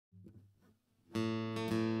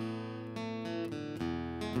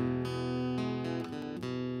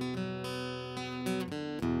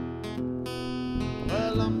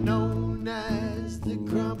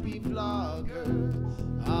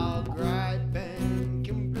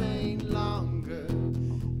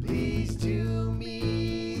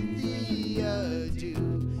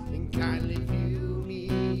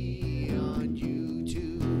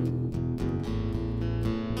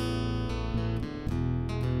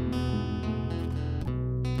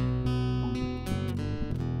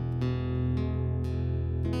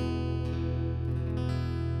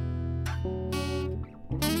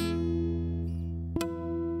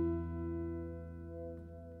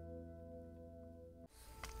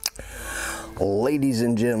Ladies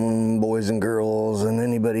and gentlemen, boys and girls, and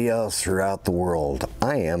anybody else throughout the world,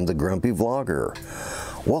 I am the Grumpy Vlogger.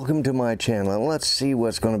 Welcome to my channel, and let's see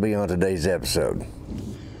what's going to be on today's episode.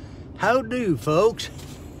 How do, folks?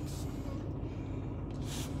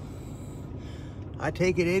 I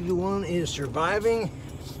take it everyone is surviving.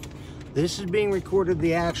 This is being recorded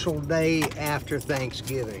the actual day after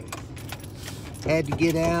Thanksgiving. Had to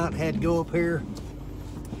get out, had to go up here.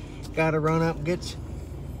 Got to run up and get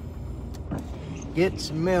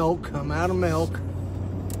some milk. I'm out of milk.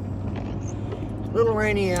 A little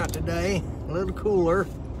rainy out today, a little cooler.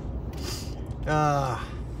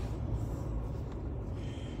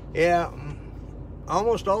 Yeah,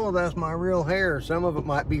 almost all of that's my real hair. Some of it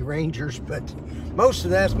might be Ranger's, but most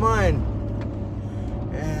of that's mine.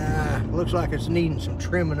 Looks like it's needing some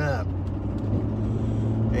trimming up.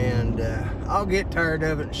 And I'll get tired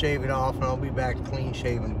of it and shave it off, and I'll be back to clean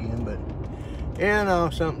shaven again. But you know,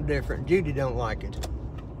 something different. Judy don't like it.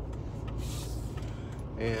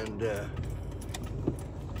 And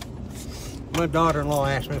my daughter-in-law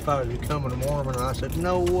asked me if I was becoming a Mormon, and I said,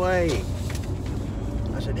 no way.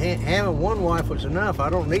 I said, having one wife was enough. I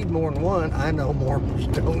don't need more than one. I know Mormons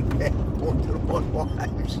don't have more than one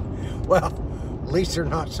wife. Well, at least they're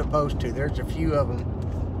not supposed to. There's a few of them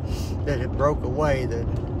that have broke away that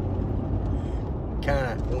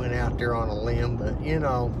kind of went out there on a limb, but you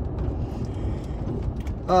know.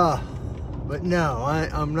 But no,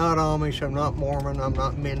 I'm not Amish, I'm not Mormon, I'm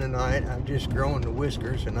not Mennonite. I'm just growing the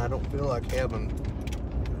whiskers, and I don't feel like having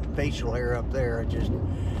facial hair up there.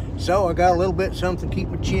 So I got a little bit something to keep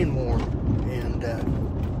my chin warm. And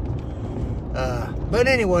but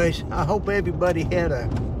anyways, I hope everybody had a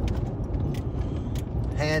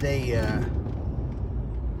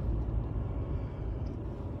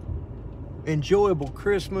enjoyable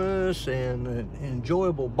Christmas and an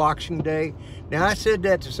enjoyable Boxing Day. Now, I said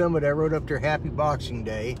that to somebody. I wrote up there Happy Boxing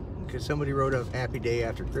Day because somebody wrote up Happy Day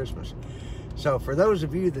after Christmas. So for those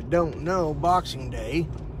of you that don't know, Boxing Day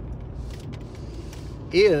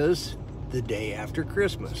is the day after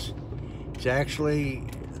Christmas. It's actually,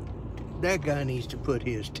 that guy needs to put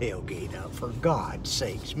his tailgate up, for God's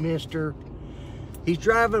sakes, mister. He's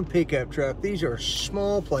driving a pickup truck. These are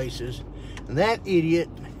small places, and that idiot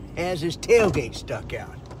has his tailgate stuck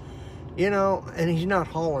out, you know, and he's not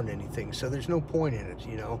hauling anything, so there's no point in it,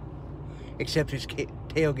 you know, except his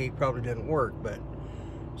tailgate probably doesn't work. But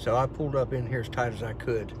so I pulled up in here as tight as I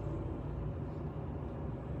could.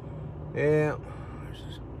 Yeah.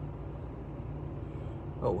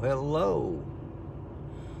 Oh, hello.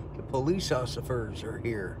 The police officers are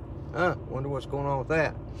here. Wonder what's going on with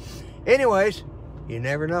that. Anyways, you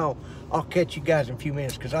never know. I'll catch you guys in a few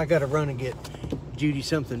minutes, because I got to run and get Judy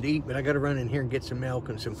something to eat, but I got to run in here and get some milk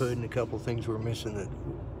and some food and a couple of things we're missing that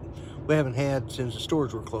we haven't had since the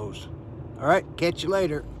stores were closed. All right, catch you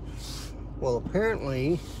later. Well,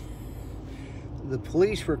 apparently the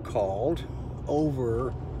police were called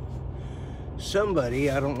over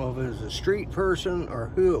somebody. I don't know if it was a street person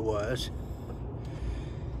or who it was,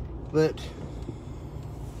 but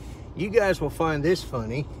you guys will find this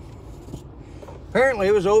funny. Apparently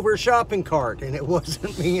it was over a shopping cart, and it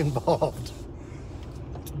wasn't me involved.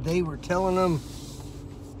 They were telling them,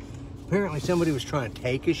 apparently somebody was trying to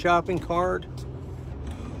take a shopping cart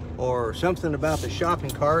or something about the shopping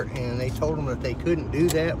cart, and they told them that they couldn't do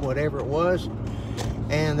that, whatever it was.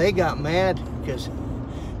 And they got mad because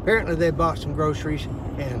apparently they bought some groceries,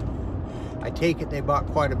 and I take it they bought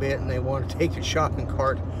quite a bit, and they wanted to take the shopping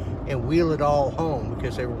cart and wheel it all home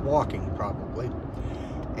because they were walking probably.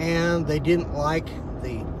 And they didn't like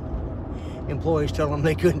the employees telling them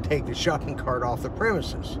they couldn't take the shopping cart off the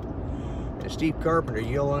premises. And Steve Carpenter,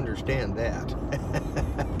 you'll understand that.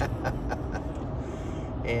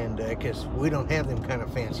 And because we don't have them kind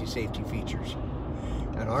of fancy safety features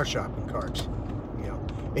on our shopping carts. You know,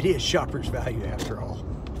 it is shopper's value after all.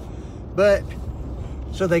 But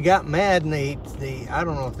so they got mad, and they I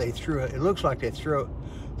don't know if they threw it. It looks like they threw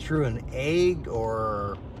an egg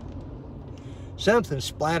or something,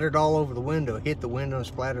 splattered all over the window, hit the window and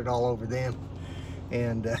splattered all over them.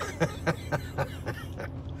 And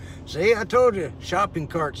see, I told you, shopping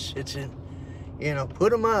carts, it's in, you know,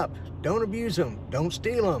 put them up, don't abuse them, don't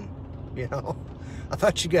steal them, you know. I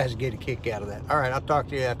thought you guys would get a kick out of that. All right, I'll talk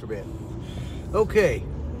to you after bed. Okay,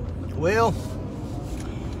 well,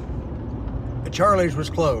 Charlie's was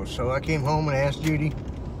closed, so I came home and asked Judy.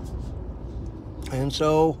 And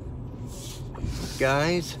so,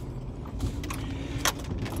 guys,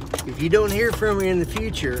 if you don't hear from me in the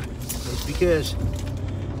future, it's because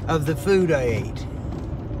of the food I ate.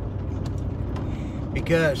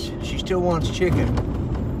 Because she still wants chicken.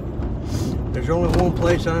 There's only one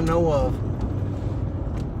place I know of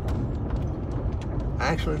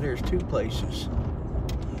Actually, there's two places.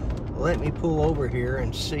 Let me pull over here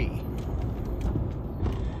and see.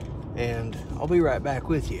 And I'll be right back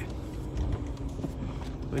with you.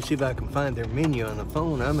 Let me see if I can find their menu on the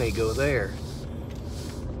phone. I may go there.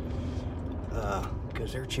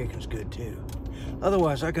 Because their chicken's good too.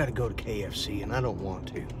 Otherwise, I gotta go to KFC and I don't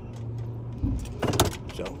want to.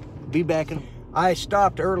 So, be back in. I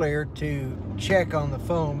stopped earlier to check on the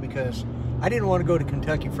phone because I didn't want to go to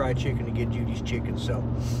Kentucky Fried Chicken to get Judy's chicken. So,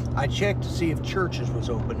 I checked to see if Church's was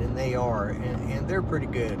open, and they are, and they're pretty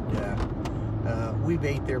good. We've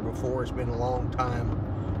ate there before. It's been a long time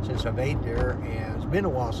since I've ate there, and it's been a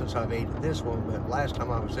while since I've ate at this one, but last time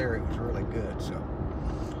I was there, it was really good. So,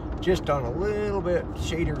 just on a little bit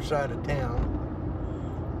shadier side of town,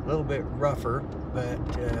 a little bit rougher, but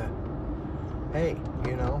hey,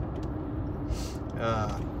 you know,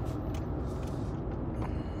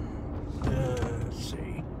 let's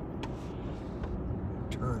see,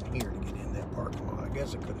 turn here to get in that parking lot. I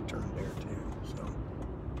guess I could have turned there too, so.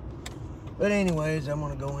 But anyways, I'm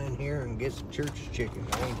gonna go in here and get some Church's chicken.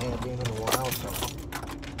 I ain't had them in a while, so.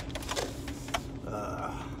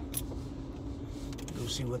 Go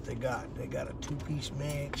see what they got. They got a two-piece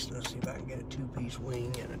mix. Let's see if I can get a two-piece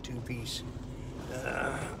wing and a two-piece.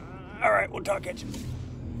 All right, we'll talk at you.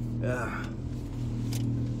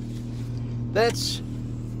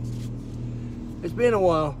 It's been a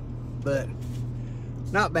while, but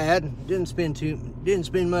not bad. Didn't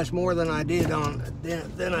spend much more than I did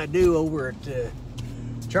than I do over at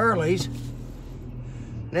Charlie's.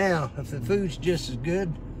 Now, if the food's just as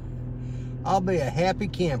good, I'll be a happy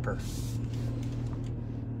camper.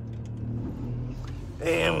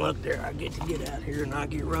 And look there, I get to get out here and not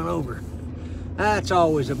get run over. That's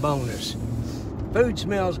always a bonus. Food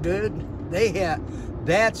smells good.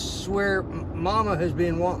 That's where Mama has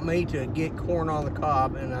been wanting me to get corn on the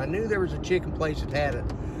cob, and I knew there was a chicken place that had it,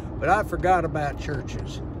 but I forgot about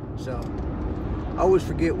Church's. So I always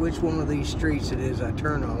forget which one of these streets it is I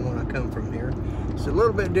turn on when I come from here. It's a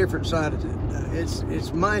little bit different side of it.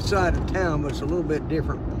 It's my side of town, but it's a little bit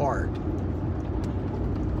different part.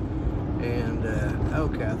 And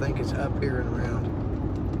okay, I think it's up here and around.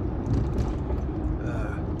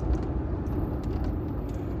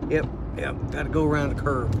 Yep, got to go around the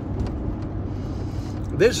curve.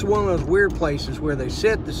 This is one of those weird places where they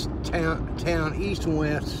set this town east and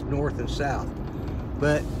west, north and south.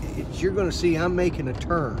 But you're going to see I'm making a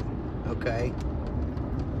turn, okay?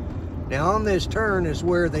 Now on this turn is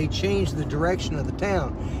where they change the direction of the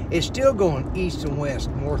town. It's still going east and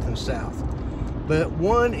west, north and south. But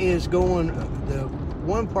one is going, the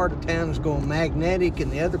one part of town is going magnetic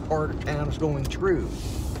and the other part of town is going true.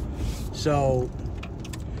 So,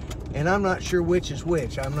 and I'm not sure which is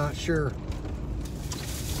which. I'm not sure.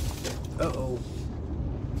 Uh-oh.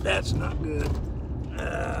 That's not good.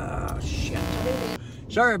 Shit.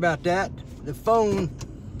 Sorry about that. The phone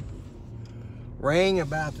rang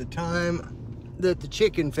about the time that the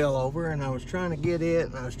chicken fell over, and I was trying to get it,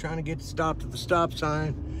 and I was trying to get stopped at the stop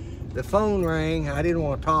sign. The phone rang. I didn't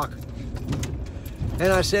want to talk,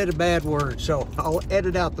 and I said a bad word, so I'll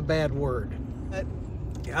edit out the bad word. But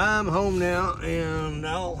I'm home now, and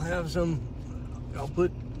I'll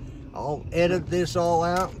edit this all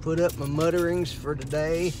out and put up my mutterings for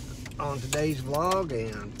today on today's vlog,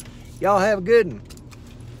 and y'all have a good one.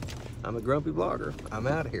 I'm a grumpy vlogger. I'm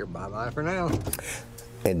out of here. Bye-bye for now.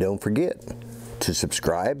 And don't forget to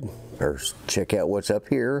subscribe or check out what's up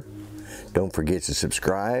here. Don't forget to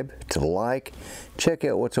subscribe, to like, check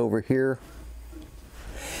out what's over here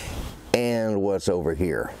and what's over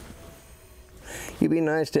here. You be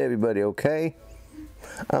nice to everybody, okay?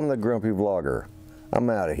 I'm the Grumpy Vlogger. I'm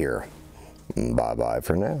out of here. Bye-bye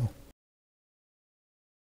for now.